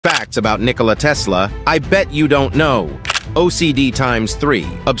facts about Nikola Tesla I bet you don't know. OCD times 3.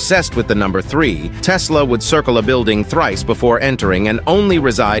 Obsessed with the number 3, Tesla would circle a building thrice before entering and only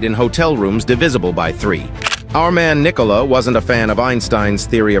reside in hotel rooms divisible by 3. Our man Nikola wasn't a fan of Einstein's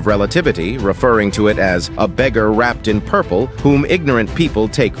theory of relativity, referring to it as a beggar wrapped in purple whom ignorant people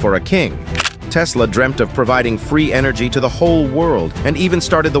take for a king. Tesla dreamt of providing free energy to the whole world and even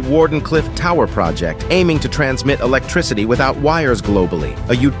started the Wardenclyffe Tower project, aiming to transmit electricity without wires globally,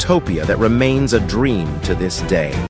 a utopia that remains a dream to this day.